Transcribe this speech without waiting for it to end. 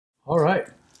All right.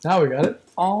 Now we got it.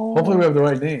 Oh. Hopefully we have the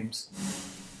right names.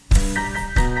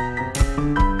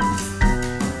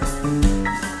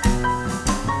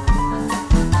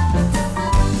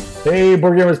 Hey,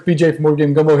 board gamers, BJ from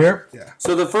Game Gumbo here. Yeah.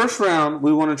 So the first round,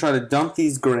 we want to try to dump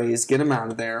these grays, get them out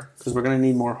of there, because we're going to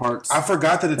need more hearts. I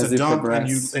forgot that it's As a they dump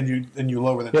progress. and you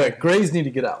lower the Yeah, deck. grays need to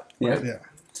get out. Yeah. Right? Yeah.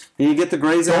 You get the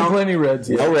grays Don't out. play any reds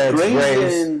yet. No reds, Grays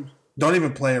grays. and Don't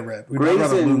even play a red. We'd grays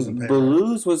rather lose than and pay.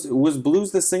 blues was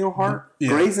blues the single heart. Yeah.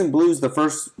 Grays and blues the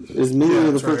first as many of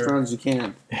the that's right first here. rounds as you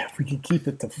can. Yeah, if we can keep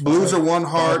it to five. Blues are 1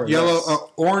 heart, Five or yellow, less.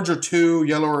 orange are 2,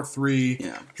 yellow are 3.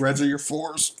 Yeah. Reds are your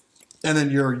 4s, and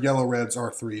then your yellow reds are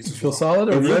 3s. As Feel well. solid?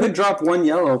 Are If we you ready? could drop 1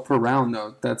 yellow per round,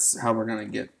 though, that's how we're gonna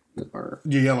get our.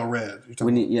 Your yellow red. You're We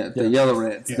talking need the yellow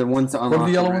reds, Yeah. the ones to unlock. What are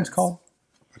the yellow reds. ones called?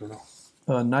 I don't know.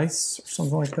 Nice or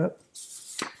something like that.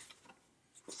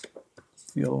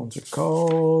 The yellow ones are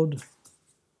called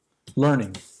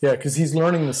learning. Yeah, because he's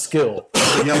learning the skill.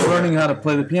 He's Yellow learning red. how to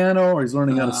play the piano, or he's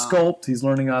learning how to sculpt. He's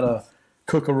learning how to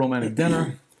cook a romantic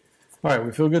dinner. All right,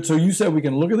 we feel good. So you said we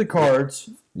can look at the cards.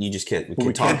 You just can't. We we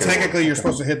can talk. And technically, you're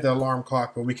supposed to hit the alarm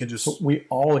clock, but we can just We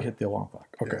all hit the alarm clock.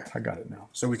 Okay, I got it now.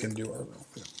 so we can do our.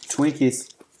 Yeah.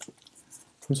 Twinkies.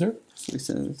 Who's there? We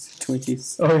said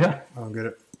Twinkies. Oh, yeah. I don't get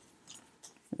it.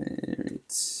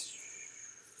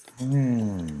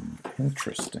 Alright.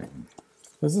 Interesting.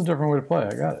 This is a different way to play.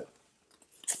 I got it.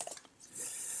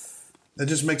 It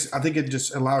just makes. I think it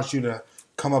just allows you to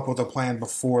come up with a plan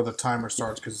before the timer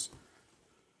starts because.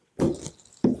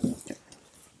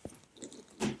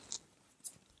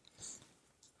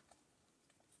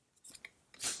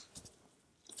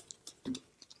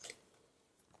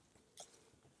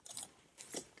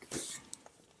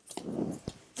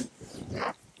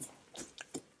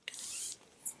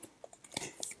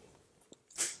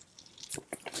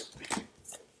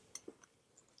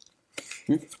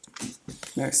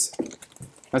 Nice.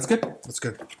 That's good. That's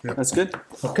good. Yeah. That's good.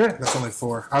 Okay. That's only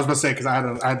 4. I was about to say because I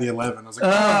had the 11. I was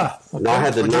like, No, I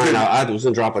had the 9. I was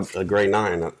gonna drop a gray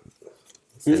 9.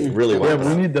 It really Yeah, well. but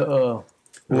we need the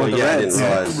Well, the yeah, I reds.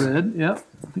 didn't realize. red. Yeah,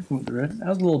 I think we went the red. That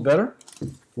was a little better.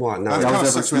 What? No, that was kind of definitely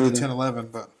sucks with the smoother. 10, 11,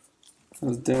 but That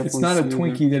was definitely It's not a smoother.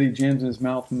 Twinkie that he jams in his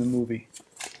mouth in the movie.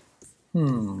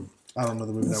 I don't know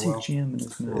the movie What's that he well. jam in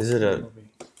his mouth? Is it in a- the movie?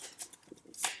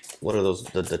 what are those?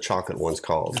 The chocolate ones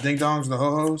called? The ding dongs, the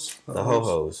ho hos. The ho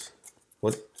hos.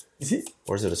 What? Is he?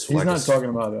 Or is it a? He's like not a, talking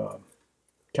about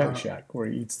Caddyshack where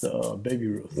he eats the baby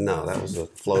Ruth. No, that was a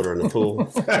floater in the pool.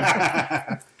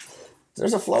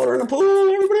 There's a floater in the pool.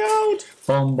 Everybody out!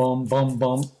 Bum bum bum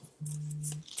bum.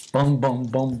 Bum bum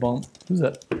bum bum. Who's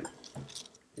that?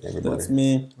 Everybody. That's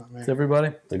me. Is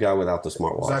everybody? The guy without the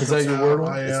smartwatch. Is that your word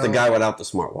one? It's the guy without the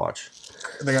smartwatch.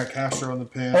 They got Castro in the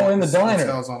pen. Oh, in the diner.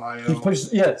 Hotels on He IO.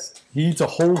 pushes. Yes, he eats a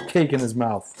whole cake in his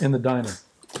mouth in the diner.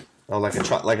 Oh, like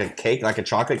a cake, like a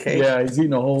chocolate cake. Yeah, he's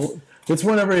eating a whole. It's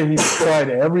whenever he's tried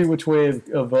every which way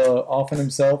of offing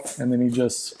himself, and then he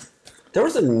just There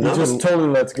was another. just totally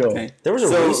lets go. Okay. There was a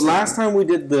So recent- last time we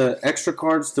did the extra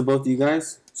cards to both of you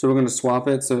guys, so we're gonna swap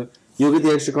it. So you'll get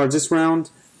the extra cards this round,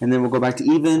 and then we'll go back to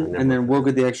even, and then we'll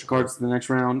get the extra cards to the next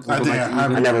round. And I go think back to I-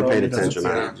 even. I never paid it doesn't attention.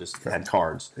 I say. just had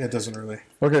cards. It doesn't really.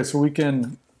 Okay, so we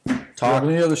can. Do you have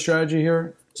any other strategy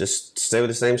here? Just stay with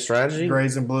the same strategy.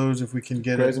 Grays and blues if we can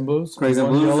get Grays it. and blues. Crazy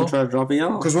One blues yellow? and try to drop a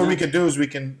yellow. Because what we can do is we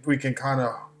can kind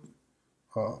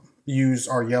of use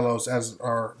our yellows as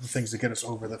our things to get us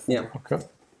over the 4. Yeah. Okay.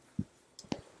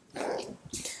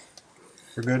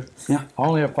 We're good. I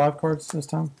only have 5 cards this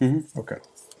time. Mhm. Okay.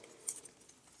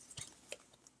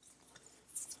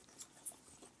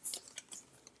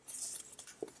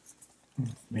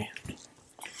 Man.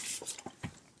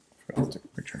 Forgot to take a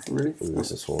picture. Ready? Ooh,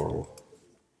 this is horrible.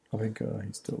 I think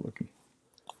he's still looking.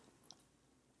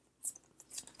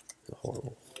 This is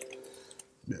horrible.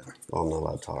 Yeah. Oh, I'm not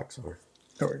allowed to talk. Sorry.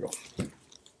 There we go.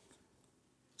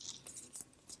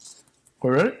 We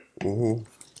ready? All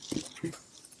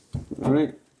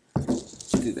right.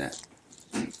 Do that.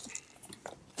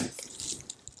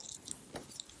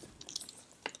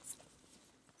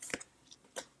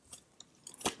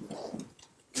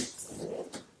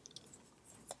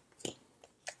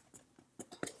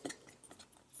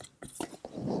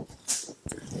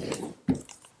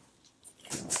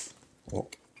 Go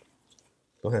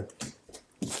ahead.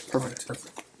 Perfect.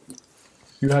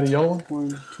 You had a yellow? 1,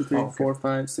 2, 3, 4,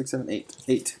 5, 6, 7, 8.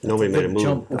 8. Nobody made a big move.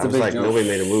 jump. That's I a was big like, jump. nobody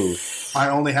made a move. I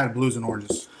only had blues and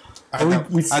oranges. I Oh, had,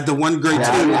 we- I had the one gray I 2.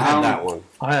 had that one.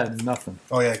 I had nothing.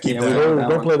 Oh yeah, keep Yeah, that. we Go, that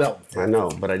go one. play that one. I know,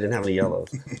 but I didn't have any yellows.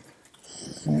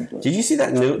 Did you see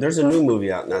that new? There's a new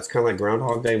movie out now. It's kind of like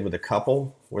Groundhog Day with a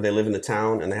couple where they live in the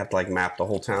town and they have to like map the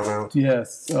whole town out.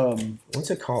 Yes. What's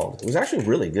it called? It was actually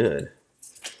really good.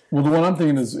 Well, the one I'm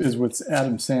thinking is with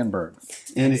Adam Sandberg.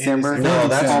 Andy Samberg? No,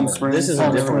 that's Palm Springs. This is a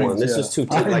Palm different one. Springs, This is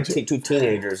yeah. two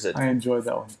teenagers that I enjoyed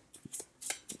that one.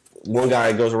 one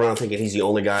guy goes around thinking he's the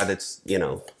only guy that's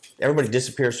everybody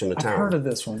disappears from the I've town. heard of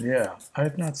this one. Yeah, I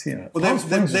have not seen it. Well, Palm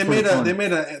Springs they is made pretty a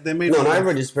fun. they made No, a, not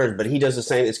everybody disappears, but he does the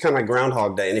same. It's kind of like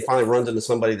Groundhog Day, and he finally runs into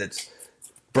somebody that's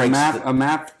breaks A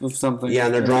map of something. Yeah,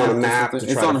 and they're drawing a map.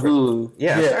 It's on Hulu.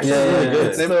 Yeah, it's actually really good.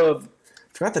 It's the,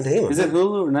 I forgot the name of Is it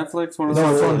Hulu or Netflix? One of no,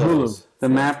 those. it's on Hulu. The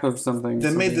map of something.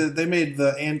 they made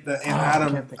the can't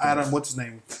think of Adam what's his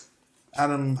name?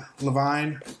 Adam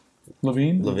Levine.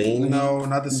 Levine? No,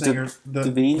 not the singer.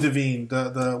 Devine? Devine,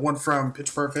 the one from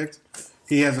Pitch Perfect.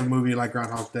 He has a movie like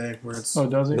Groundhog Day where it's Oh,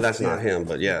 does he? But that's not him.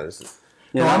 But yeah,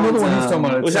 No, I know the one he's talking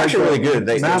about. it was actually really good.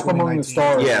 They Map Among the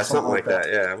Stars. yeah, or something like that.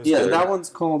 Yeah, it was Yeah, good. that one's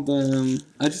called.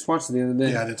 I just watched it the other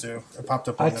day. yeah, I did too. It popped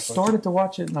up on I Netflix. started to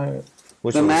watch it and I.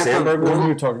 Which the one? map of- Sandberg What one? were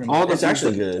you talking about? All the It's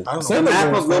actually good. I don't The know.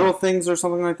 map of little things or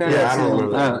something like that. Yeah, I don't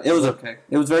remember that. It was okay.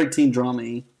 It was very teen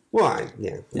drama-y. Well, I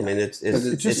mean, it's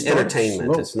just started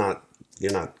entertainment. slow. It's not.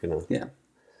 You're not gonna. Yeah.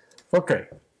 Okay,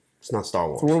 It's not Star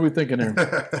Wars. so what are we thinking here?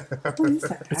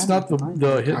 It's not the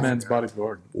Hitman's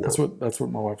Bodyguard. That's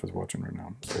what my wife is watching right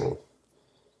now. Oh.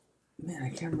 Man, I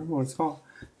can't remember what it's called.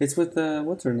 It's with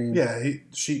what's her name? Yeah,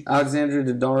 she. Alexandra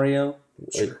Daddario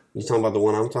Wait, you talking about the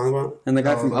one I'm talking about? and the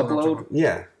guy Oh, from the one I'm talking Upload. about.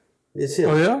 Yeah, it's him.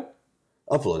 Oh yeah,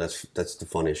 Upload. That's the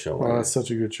funniest show. wow, that's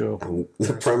such a good show.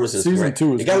 The premise is Season great.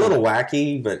 2 is It got a good. little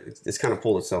wacky, but it's kind of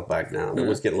pulled itself back down. It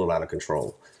was getting a little out of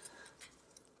control.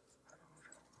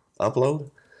 Upload.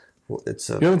 Well, it's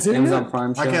You haven't seen it Amazon yet?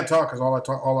 Prime show. I can't talk because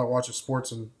all I watch is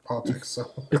sports and politics.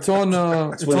 So It's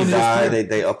on. It's when on you die, ESPN.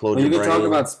 they upload Well, your you can talk brain.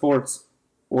 about sports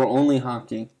or only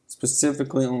hockey.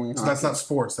 Specifically only hockey. that's not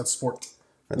sports. That's sport.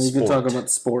 That's You can sport. talk about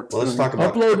sports. Well, let's talk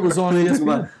about Upload was on Talk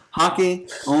about ESPN. hockey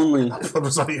only. It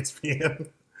was on ESPN.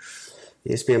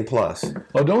 ESPN Plus.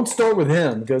 Oh, don't start with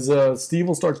him because Steve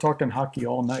will start talking hockey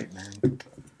all night, man.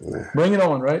 Bring it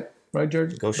on, right? Right,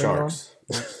 Jerod? Go Bring it on. Sharks.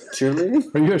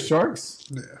 Cheerleading? Are you a Sharks?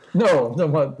 Yeah. No,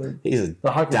 what? He's a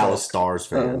The hockey Dallas ball. Stars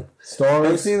fan. Have you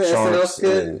Stars. seen the SNL Sharks.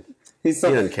 skit? And He's he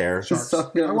so, doesn't care. he's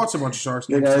talking. I watch a bunch of Sharks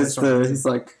The games. guy's he's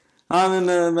like, I'm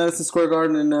in Madison Square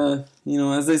Garden, and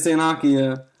as they say in hockey,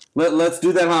 let's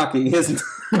do that hockey. He's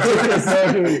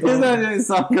not what he's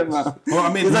talking about. Well,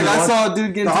 I mean, He's like, I saw a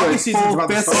dude get the into hockey a season's full about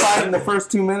to fist start. fight in the first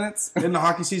 2 minutes. Isn't the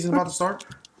hockey season about to start?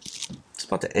 It's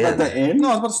about to At end. the end? No,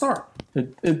 it's about to start.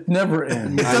 It never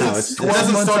ends. I know. It It's,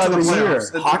 doesn't months start out till the of the year.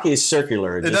 playoffs. It- hockey is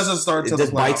circular. It doesn't start till It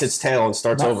just the bites playoffs. its tail and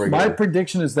starts over My again.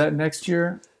 prediction is that next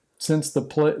year, since the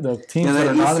teams Yeah, that that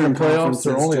are not in Eastern the playoffs, Conference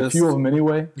there are is only a just- few of them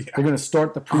anyway. They're going to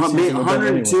start the preseason with them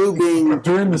 102 being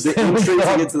During the the Stanley entry to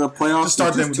Cup. get to the playoffs Just start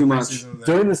is them just with too the much. preseason.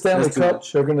 During the Stanley That's too Cup,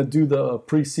 much. they're going to do the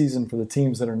preseason for the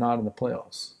teams that are not in the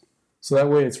playoffs. So that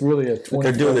way, it's really a 20.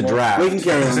 They're doing the draft We can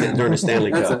carry on. during the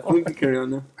Stanley That's Cup. it. We can carry on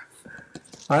now.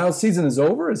 IL season is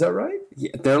over. Is that right?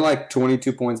 Yeah, they're like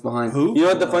 22 points behind. Who? You know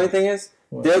what the funny thing is?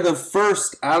 What? They're the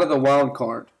first out of the wild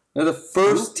card. They're the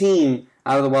first team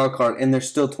out of the wild card, and they're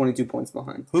still 22 points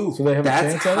behind. Who? So they have a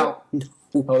That's chance at how. it.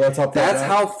 Oh, that's how. far That's back?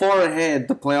 how far ahead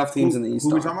the playoff teams in the East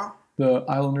Who are. we talking about? The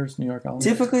Islanders, New York Islanders.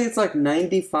 Typically, it's like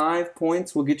 95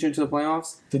 points will get you into the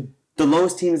playoffs. Did- The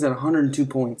lowest team is at 102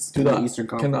 points in the Eastern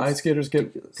Conference. Can the ice skaters get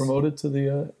Ridiculous. promoted to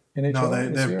the NHL? No,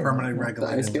 this they're year? permanently The ice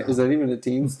regulated. skate- is that even a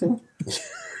team still?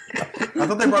 I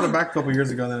thought they brought it back a couple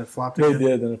years ago, then it flopped They again.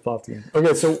 did, then it flopped again.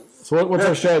 Okay, so what's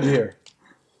our strategy here?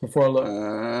 Before I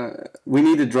look, We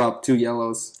need to drop 2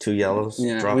 yellows. 2 yellows.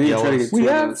 Yeah, Drop we need to try to yellows. get we 2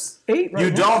 have yellows. 8 right You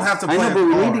now. don't have to play I know, but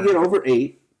we hard. need to get over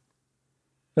 8.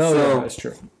 No, so- yeah, that's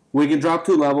true. We can drop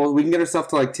 2 levels. We can get ourselves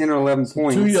to like 10 or 11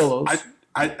 points. 2 yellows.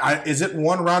 Is it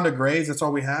one round of grays? That's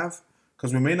all we have?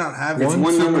 Because we may not have It's it.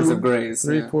 one 2, numbers of grays.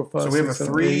 3, yeah. 4, 5, So we have a 6,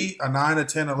 7, 3, a 9, a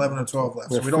 10, 11, and 12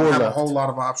 left. We So have we don't 4 have a left. whole lot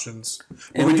of options. But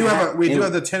And we we do have-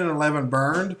 have the 10 and 11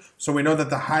 burned, so we know that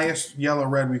the highest yellow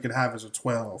red we could have is a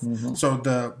 12. So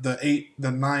the 8, the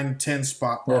 9, 10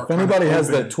 spot. Yeah, if anybody has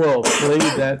that 12, play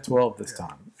that 12 this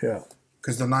time. Yeah.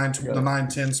 because the 9,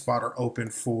 10 spot are open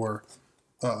for,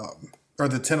 or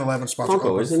the 10, 11 spots are Funko,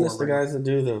 open isn't for this the regular. guys that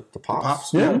do the pops?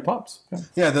 Pops? Yeah, it pops. Yeah.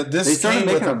 Yeah, this They started came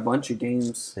with making a a, bunch of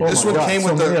games. Oh this my one God, came so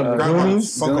with the many of them. Groundhog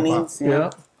Goonies? Funko Pop. Goonies, Yeah.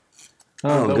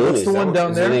 What's the one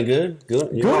down there? Is it any good?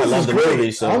 You know I love the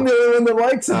Goonies, so I'm the only one that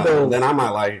likes it, though. then I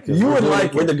might like it. You would like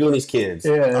it. We're the Goonies kids.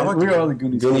 Yeah, like we are the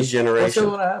Goonies. Goonies generation. What's the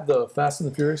one I have? The Fast and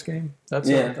the Furious game. That's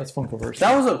Funkoverse.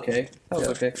 That was okay.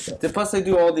 Plus, they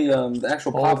do all the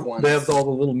actual pop ones. They have all the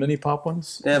little mini pop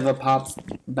ones. They have a pop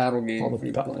battle game. All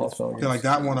the pop games. Yeah, like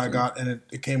that one I got, and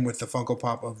it came with the Funko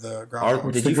Pop of the Groundhog.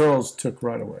 Which the girls took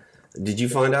right away. Did you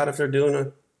find out if they're doing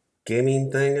a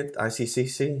gaming thing at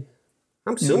ICCC?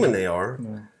 I'm assuming they are.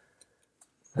 No.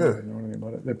 I don't know anything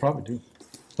about it. They probably do.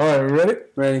 All right, we ready?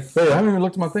 Ready. Hey, I haven't even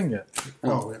looked at my thing yet.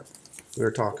 Oh, yeah. We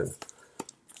were talking.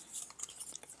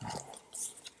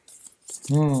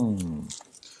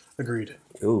 Agreed.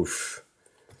 Oof.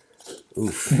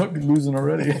 You might be losing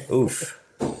already. Oof.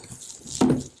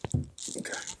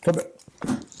 Come back.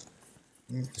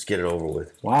 Just get it over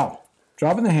with. Wow.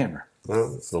 Dropping the hammer.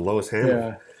 Well, it's the lowest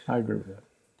hammer. Yeah, I agree with that.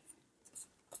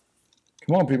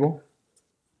 Come on, people.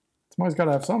 Somebody's got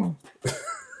to have something.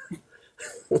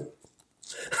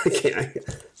 I can't.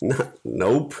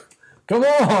 Nope. Come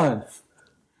on.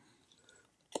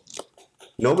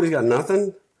 Nobody's got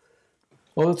nothing?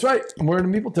 Well, that's right. I'm wearing a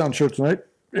Meepletown shirt tonight.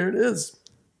 There it is.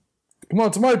 Come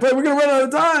on, somebody play. We're going to run out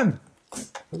of time. I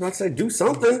was about to say, do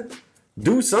something.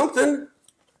 Do something.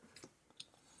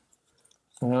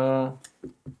 Uh, All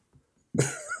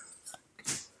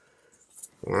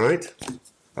right.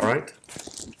 All right.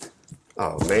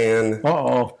 Oh, man.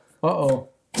 Uh-oh. Uh-oh.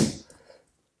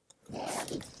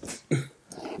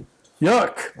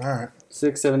 Yuck. All right.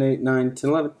 6, 7, 8, 9, 10,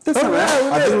 11. That's Oh, not bad.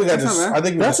 yeah, I think we got That's just. not bad. I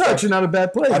think we That's just actually not a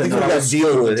bad play. I think we then. got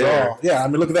dealing with it. draw. Yeah, I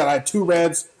mean, look at that. I had 2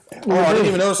 reds. Oh, I didn't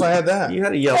even notice I had that. You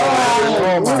had a yellow.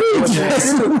 Oh, my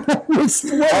goodness. Let's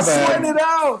sweat it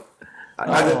out.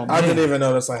 I didn't even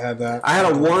notice I had that. I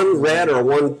had a 1 red or a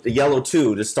 1 yellow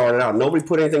 2 to start it out. Nobody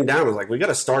put anything down. I was like, we got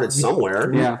to start it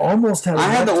somewhere. Yeah. Almost had I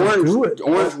had the enough to do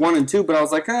orange it. 1 and 2, but I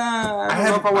was like, I don't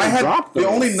know if I want to drop those. the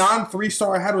only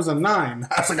non-3-star I had was a 9.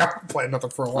 I was like, I'm playing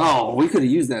nothing for a while. Oh, we could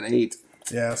have used that 8.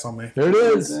 Yeah, that's on me. There it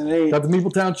is. That ain't- Got the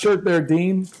Meepletown shirt there,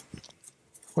 Dean.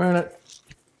 Wearing it.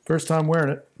 First time wearing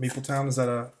it. Meepletown, is that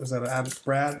an ad,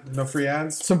 Brad? No free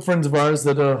ads? Some friends of ours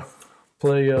that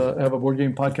have a board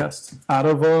game podcast out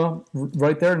of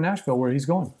right there in Nashville where he's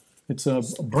going. It's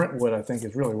Brentwood, I think,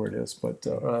 is really where it is, but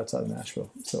it's out of Nashville.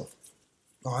 So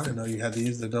Oh, I didn't know you had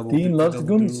these. The double. Dean loves the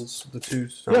double Goonies. duels, the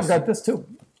 2s. yeah, I've got this too.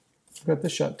 I've got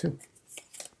this shot too,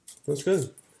 That's good.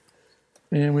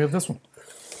 and we have this one.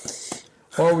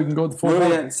 Or we can go with the full. Oh,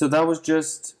 yeah. So that was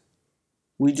just.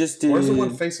 We just did. Where's the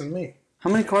one facing me? How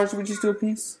many cards did we just do a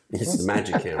piece? It's the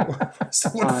magic camera. It's the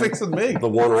one facing me. The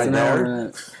one right So now there. we're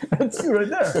at That's you right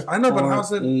there. I know, but 4,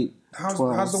 how's it? 8, How's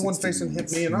 12, the one 16,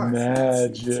 facing me and I?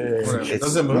 Magic. Whatever. It's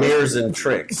Does it move? mirrors and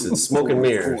tricks. It's smoke and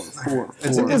mirrors. 4.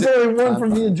 Is There's it- only one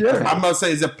from me and Jerod. I'm about to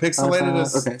say, is it pixelated?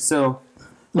 As, Okay, so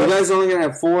you guys are only gonna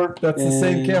have 4. That's the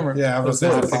same and- camera. Yeah, I'm about to say,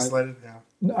 is it That's pixelated? Yeah.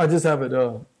 No, I just have it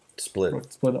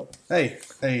Split. split up. Hey.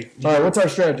 All right, what's our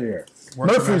strategy here? Work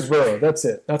for Murfreesboro. That's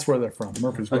it. That's where they're from.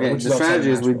 Murfreesboro. Okay, which the is outside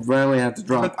strategy is we Nashville. rarely have to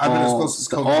drop I've been as close as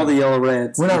Coke. all the yellow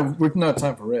reds. We're not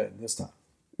time for red this time.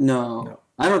 No,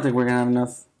 I don't think we're gonna have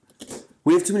enough.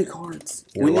 We have too many cards.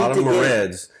 A lot of them are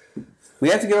reds. We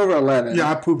have to get over 11.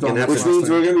 Yeah, I pooped on You're that. gonna which means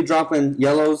we're gonna be dropping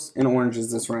yellows and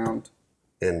oranges this round,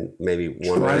 And maybe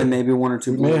one and red. maybe 1 or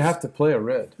 2 We blues. may have to play a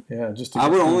red. Yeah, just. To I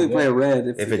get would through only the play day. a red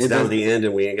If it's down to the end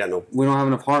and we ain't got no. we don't have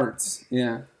enough hearts.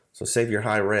 Yeah, So save your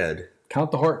high red. Count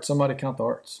the hearts. Somebody count the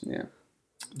hearts. yeah.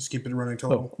 Just keep it running Oh,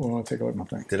 total. we want to take a look at my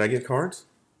thing. Did I get cards?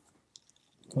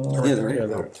 Yeah, they're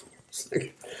right. there.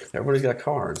 Everybody's got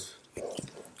cards.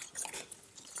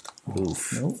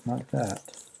 Oof. Nope, not that.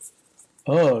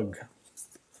 Ugh.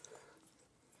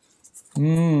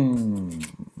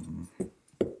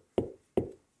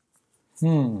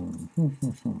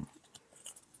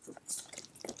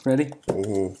 Ready?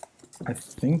 Mm-hmm. I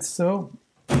think so.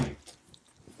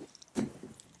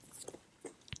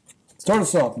 Start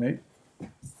us off, Nate.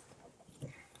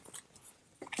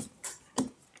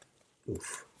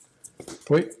 Oof.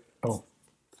 Wait. Oh.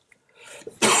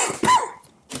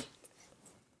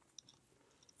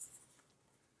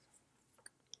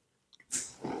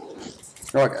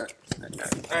 Oh, I got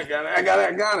it.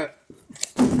 I got it.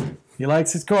 He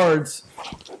likes his cards.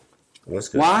 That's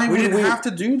good. Why We would didn't have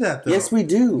to do that, though. Yes, we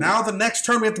do. Now the next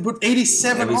turn we have to put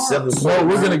 87 87 hearts. No,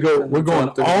 we're gonna go. We're going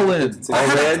all in.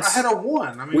 I reds. had a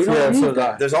 1. I mean, We don't Yeah, need so did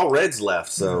that. I. There's all reds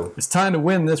left, so It's time to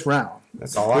win this round.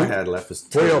 that's all I had left. Is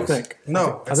What do y'all tens. think?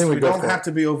 no, I think we we go don't for have it.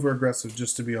 to be over aggressive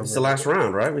just to be over. It's the last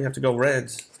round, right? We have to go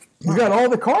reds. We got all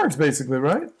the cards basically,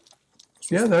 right?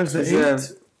 Yeah, there's the We should 8. have,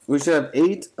 we should have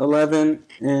 8, 11,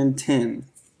 and 10.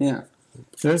 Yeah.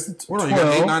 There's the 12. Hold on, you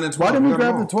got 8, 9, and 12. Why didn't we We got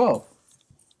grab them the 12?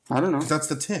 I don't know. That's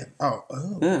the 10. Oh.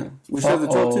 Yeah. We should have the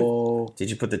 12 too. Did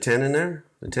you put the 10 in there?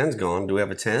 The 10's gone. Do we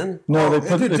have a 10? No, they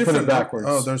put it different backwards.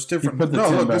 Oh, there's different. You put the No,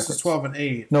 10 look, backwards. this is 12 and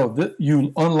 8. No,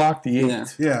 you unlock the 8. Yeah.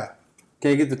 Yeah.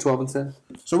 Can you get the 12 instead?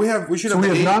 So we should So have we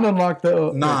the have 8. not unlocked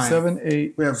the 9. 7,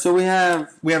 8. So we have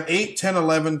 8, 10,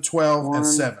 11, 12, and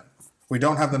 7. We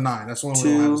don't have the 9. That's the only one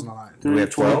we don't have is 9. 3, we have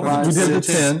 12? 5, We did the 6,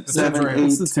 10. 7, That's 8,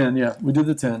 It's the 10, yeah. We did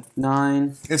the 10.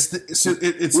 9. It's this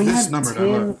We number. have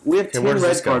Down 10, we have 10 where's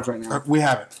red this go? cards right now. we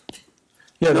have it.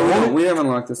 Yeah, No, the we only, don't. We haven't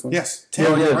unlocked this one. Yes, 10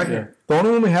 yeah, right yeah. here. The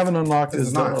only one we haven't unlocked This is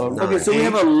is the... 9. Okay, so we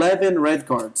have 11 red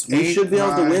cards. We 8, should be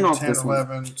able to 9, win off 10, this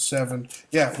 11, 7.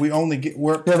 Yeah, we only get.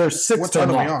 there's 6 What to time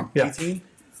are we unlock. on? Yeah. 18?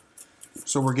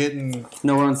 So we're getting one.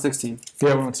 No, we're on 16.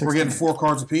 Yeah, we're on 6. we're getting 4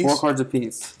 cards apiece. 4 cards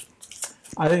apiece.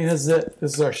 I think this is it.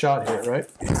 This is our shot here, right?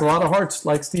 It's a lot of hearts,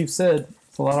 like Steve said.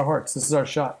 It's a lot of hearts. This is our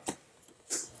shot.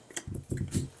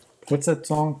 What's that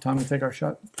song? Time to take our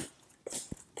shot?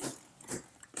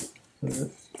 What is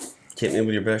it? Hit me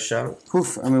with your best shot.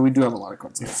 Oof. I mean, we do have a lot of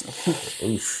cards here. So.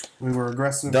 Oof. We were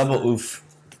aggressive. Double oof.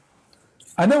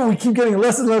 I know we keep getting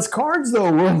less and less cards,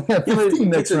 though. We're only at 15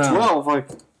 next Get to round. 12. Like,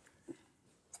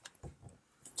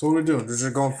 So what are we doing? We're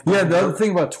just going. Yeah, the other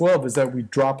thing about 12 is that we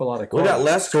drop a lot of We cards. got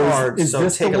less So cards, is so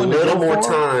this the take a one to little go more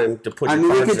for? time to put I your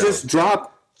mean, we cards could out. just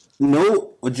drop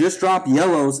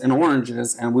yellows and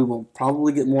oranges, and we will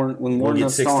probably get more when more We'll than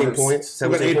get 16 stars. points, We'll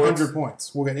get 17 points. 800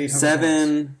 points. We'll get 800 points.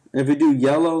 7. If we do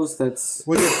yellows, that's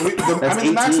I mean,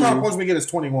 the maximum 18. points we get is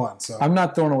 21. So, I'm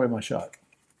not throwing away my shot.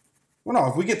 well, no,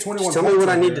 if we get 21 Tell points, me what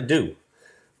I over need here, to do.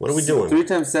 What are we doing? 3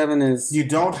 times 7 is You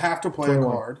don't have to play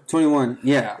 21. a card. 21.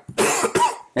 Yeah.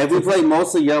 If we play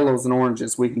mostly yellows and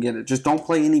oranges, we can get it. Just don't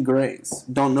play any grays.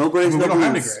 No grays, I mean, no we don't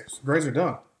have any blues. grays. Grays are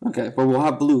done. Okay, but we'll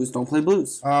have blues. Don't play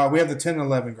blues. We have the 10 and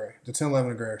 11 gray. The 10 and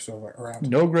 11 gray are still around.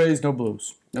 No grays, no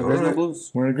blues. No grays, no Alright.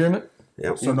 blues. We're in agreement?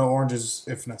 Yep. So no oranges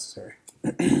if necessary.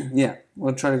 Yeah,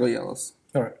 we'll try to go yellows.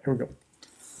 All right, here we go.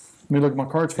 Let me look at my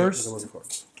cards first. There wasn't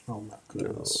cards. Oh my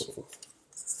goodness.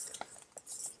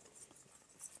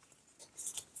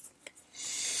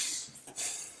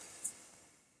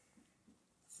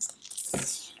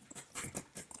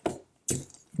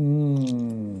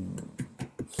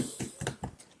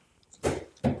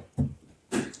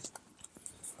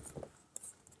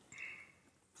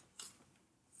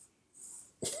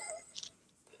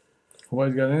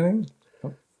 Nobody's got anything?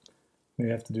 Oh, we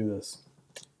have to do this.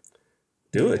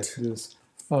 Do it. Do this.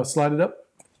 Oh, slide it up.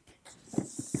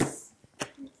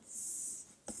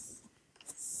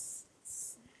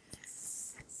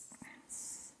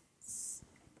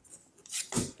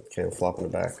 Okay, I'm flopping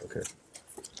it back. Okay.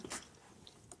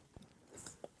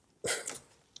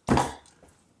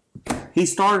 He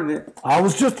started it. I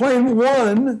was just playing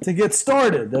one to get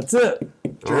started. That's it.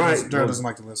 All right. Jared doesn't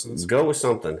like to listen. Let's go with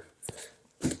something.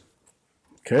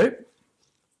 Okay.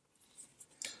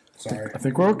 Sorry. I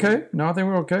think we're okay. No, I think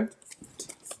we're okay.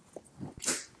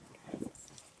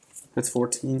 That's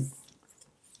 14.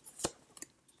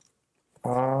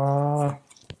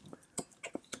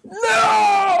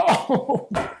 No!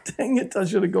 Dang it, I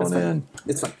should have gone in.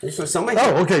 It's fine. So somebody,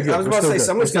 Oh, okay, good. I was We're about to still say good.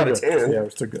 somebody's We're got a still good. 10. Yeah, we're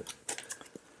still good.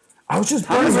 I was just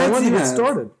How many playing. I reds wanted do to you get have?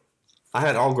 started. I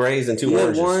had all grays and 2 We had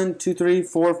oranges. 1, 2, 3,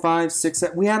 4, 5, 6,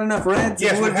 7. We had enough reds.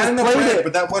 Yes, we we had enough played red, it.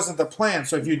 but that wasn't the plan.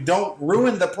 So if you don't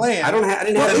ruin the plan, I didn't have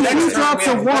Well, the if next you turn drop we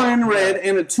a have 1 red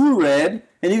and a 2 red,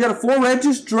 and you got a 4 red,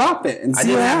 just drop it and I see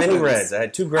didn't what have happens. any reds. I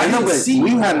had 2 grays. I know, didn't but see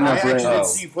we you. had enough I actually red. didn't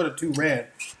see you put a 2 red.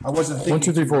 I wasn't thinking. 1,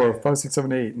 2, 3, 4, 5, 6,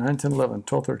 7, 8, 9, 10, 11,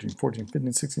 12, 13, 14,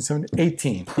 15, 16, 17,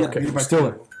 18. Okay, beat we're by still 2.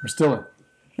 in. We're still in.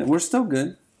 Yeah, we're still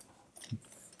good.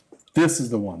 This is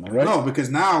the one, all right? No, because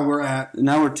now we're at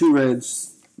Now we're 2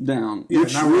 reds down. Yeah,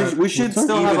 Which now we're at- we should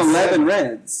still have even 11 7.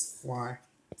 reds. why?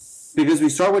 Because we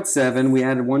start with 7, we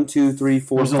added 1, 2, 3,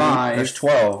 4, There's only- 5. There's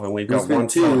 12, and we've There's got been 1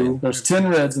 2. floating. There's 10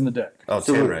 reds in the deck. Oh,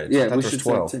 So 10 we're- reds. Yeah, I thought we there was should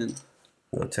still have 12. 10.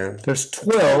 No, 10. There's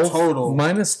 12 Total.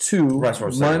 minus 2 That's what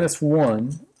I'm saying. minus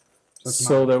 1,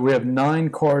 so that we have 9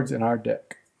 cards in our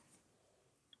deck.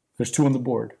 There's 2 on the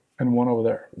board and 1 over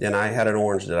there. And I had an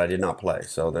orange that I did not play,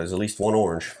 so there's at least 1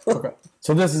 orange. Okay.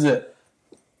 So this is it.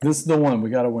 This is the one. We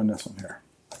got to win this one here.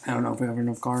 I don't know if we have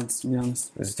enough cards, to be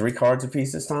honest. Is it 3 cards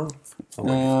apiece this time?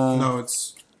 No,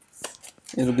 it's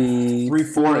It'll be 3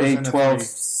 4, fours 8, and a 12.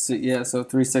 3. Yeah, so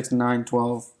 3, 6, 9,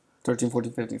 12, 13,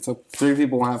 14, 15. So 3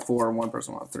 people will have 4 and 1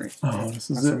 person will have 3. Oh, this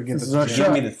is That's what we it. get This the is our jam. Give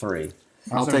shot. me the 3.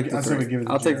 I'll say take we- the I say we 3. give it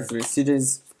to I'll take the Jared.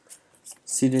 3.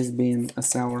 CJ's being a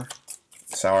sour.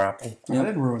 Sour apple. I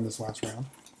didn't ruin this last round.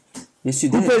 Yes, you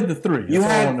Who did. played the 3? You That's all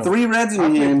I had know. 3 reds in I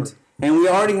your played hand. three. And we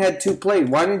already had 2 played.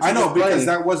 Why didn't you I know, just play? because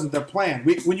that wasn't the plan.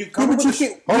 When you come Yeah, up but with you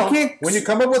can't- when you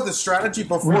come up with the strategy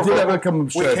before, We did have a come up we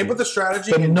strategy. came up with the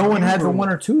strategy, But and no one you had for were- 1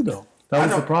 or 2 though. That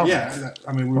was the problem. Yeah,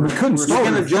 I mean, We couldn't You start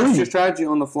can with adjust 3. your strategy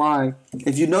on the fly.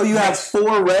 If you know you have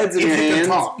 4 reds in if your you can hands,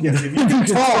 talk. Yes, if you can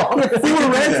talk. you have 4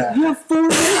 reds. You have 4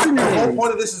 reds in your The whole hands.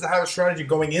 point of this is to have a strategy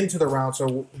going into the round,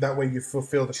 so that way you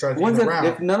fulfill the strategy in Ones the that, round.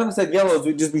 if none of us had yellows,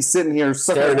 we'd just be sitting here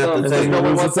sucking Staring our at the thumbs thing. because no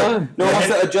one Lose wants the to. time. No one wants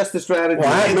to adjust the strategy.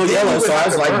 Well, I had no And then yellow, you would so I have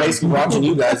was to like burn. basically watching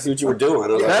you guys see what you were doing.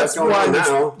 I was like, That's what's going on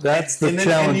now? That's the and then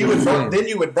challenge. you of would the burn, game. then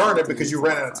you would burn it because you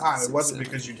ran out of time. It wasn't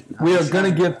because you didn't. We are going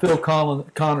to give Phil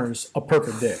Connors a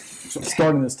perfect day,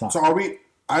 starting this time. So are we?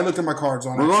 I looked at my cards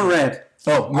on. We're going red.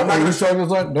 Oh, I'm not gonna-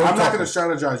 I'm not talk. going to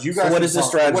strategize. You guys. what can is the talk.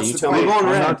 strategy? What's You the tell plan? me. We're going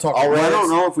I'm red. not talking. All Well, I reds? don't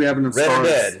know if we have enough Red or stars.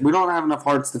 dead? We don't have enough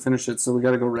hearts to finish it, so we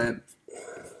got to go red.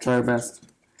 Try our best.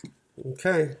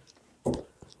 Okay.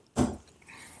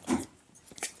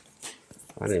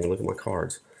 I didn't even look at my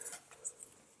cards.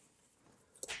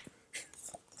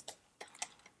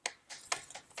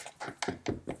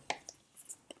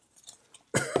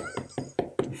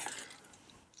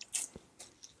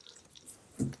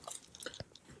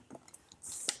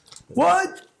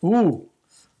 What? Ooh.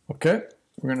 Okay.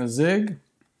 We're going to zig.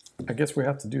 I guess we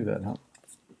have to do that, huh?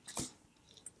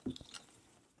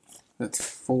 That's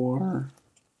 4.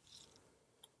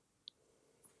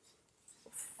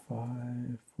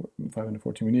 5 into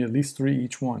 14. We need at least 3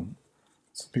 each one.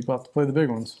 So people have to play the big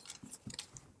ones.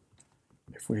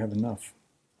 If we have enough.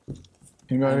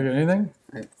 Anybody got anything?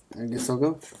 I guess I'll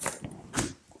go.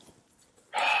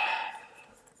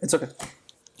 It's okay.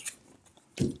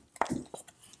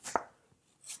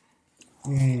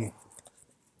 I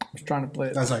was trying to play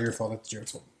it. That's not your fault. That's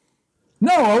Jared's fault.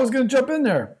 No, I was going to jump in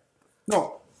there.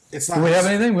 No, it's not. Do we have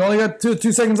anything? We only got 2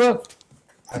 seconds left.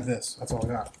 I have this. That's all I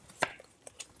got.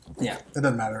 Yeah. It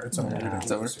doesn't matter. It's over.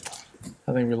 It's over.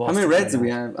 I think we lost. How many the reds game. did we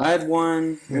have? I had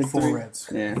 1. We had 4 3. reds.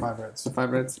 Yeah. 5 reds. 5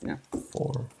 reds? Yeah.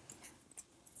 4.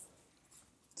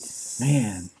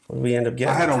 Man. What did we end up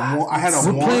getting? I had a 1. I had a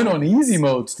We're playing 1. on easy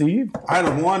mode, Steve. I had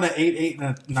a 1, an 8, 8, and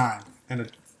a 9, and a.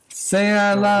 Say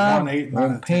I love, 1, 8, 9,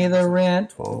 we'll and pay 10. the rent.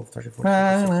 12, 13, 14,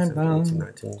 15, 16, 17,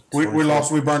 18, 19. We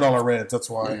lost. We burned all our reds. That's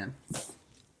why. Yeah.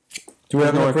 Do we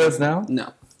have enough reds now?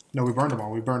 No. No, we burned them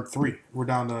all. We burned 3. We're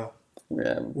down to.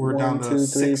 Yeah. We're down to 1, 2, 3,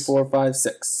 6. 4, 5,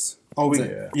 6. Oh, we That's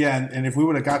it. yeah, and if we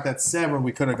would have got that 7,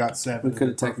 we could have got 7. We could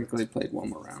have technically played one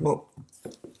more round. Well,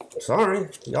 sorry.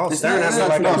 Y'all It's staring not- at me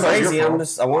like no, I'm it's not your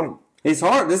crazy. fault. I want. It's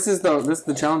hard. This is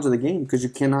the challenge of the game because you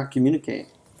cannot communicate.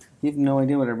 You have no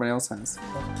idea what everybody else has.